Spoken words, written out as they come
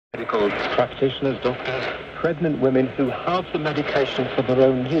Medical practitioners, doctors, pregnant women who have the medication for their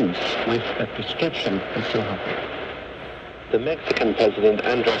own use with a prescription and still have it. The Mexican President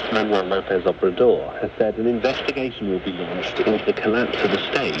Andrés Manuel López Obrador has said an investigation will be launched into the collapse of a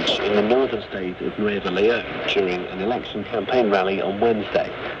stage in the northern state of Nuevo León during an election campaign rally on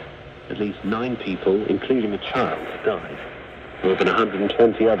Wednesday. At least 9 people, including a child, died. More than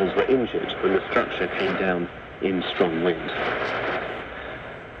 120 others were injured when the structure came down in strong wind.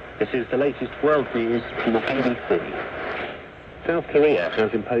 This is the latest world news from the BBC. South Korea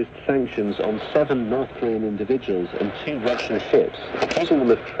has imposed sanctions on 7 North Korean individuals and 2 Russian ships, accusing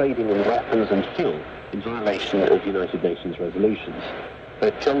them of trading in weapons and fuel in violation of United Nations resolutions.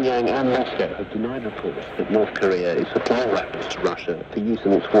 Both Pyongyang and Moscow have denied reports that North Korea is supplying weapons to Russia for use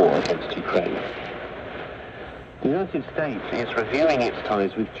in its war against Ukraine. The United States is reviewing its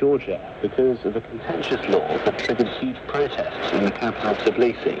ties with Georgia because of a contentious law that triggered huge protests in the capital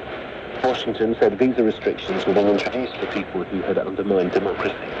Tbilisi. Washington said visa restrictions were being introduced for people who had undermined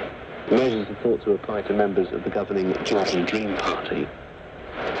democracy. The measures are thought to apply to members of the governing Georgian Dream Party.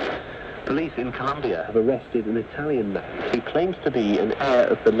 Police in Colombia have arrested an Italian man who claims to be an heir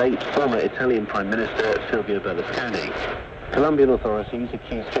of the late former Italian Prime Minister Silvio Berlusconi. Colombian authorities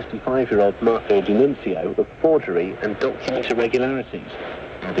accuse 55-year-old Marco D'Annunzio of forgery and document irregularities.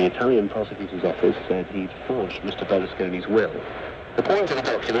 The Italian prosecutor's office said he'd forged Mr. Berlusconi's will. According to the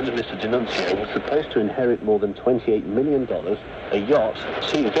document, Mr. D'Annunzio was supposed to inherit more than $28 million, a yacht,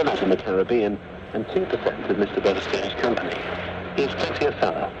 2 villas in the Caribbean, and 2% of Mr. Berlusconi's company. Here's Katia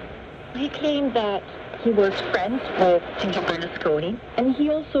Sala. He claimed that he was friends with Silvio Berlusconi, and he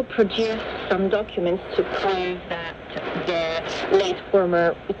also produced some documents to prove that the late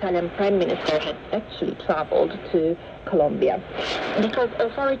former Italian Prime Minister had actually traveled to Colombia. Because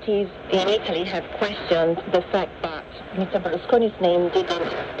authorities in Italy have questioned the fact that Mr. Berlusconi's name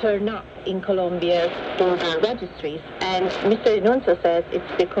didn't turn up in Colombia's border registries, and Mr. D'Annunzio says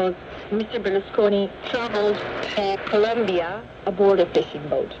it's because Mr. Berlusconi traveled to Colombia aboard a fishing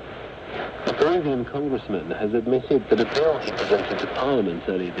boat. A Peruvian congressman has admitted that a bill he presented to Parliament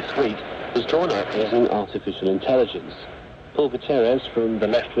earlier this week was drawn up using artificial intelligence. Paul Gutierrez from the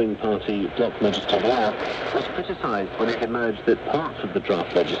left-wing party Bloc Magisterial was criticised when it emerged that parts of the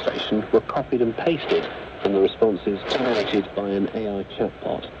draft legislation were copied and pasted from the responses generated by an AI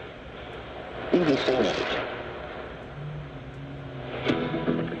chatbot. BBC News.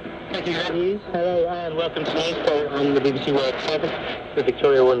 Thank you, News. Hello and welcome to News Day on the BBC World Service with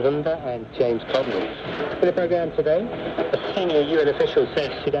Victoria Wunhunda and James Cobnell. For the programme today, a senior UN official says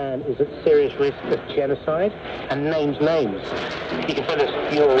Sudan is at serious risk of genocide and names names. You can send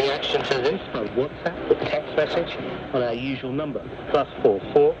us your reaction to this by WhatsApp or text message on our usual number,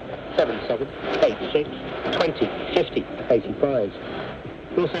 +44 77 86 20 50 85.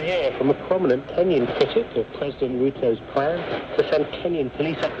 We'll also hear from a prominent Kenyan critic of President Ruto's plan to send Kenyan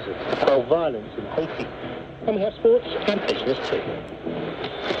police officers to quell violence in Haiti. And we have sports and business too.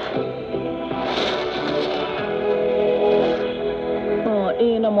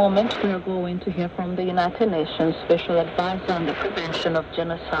 In a moment, we are going to hear from the United Nations Special Advisor on the Prevention of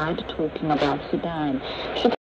Genocide talking about Sudan.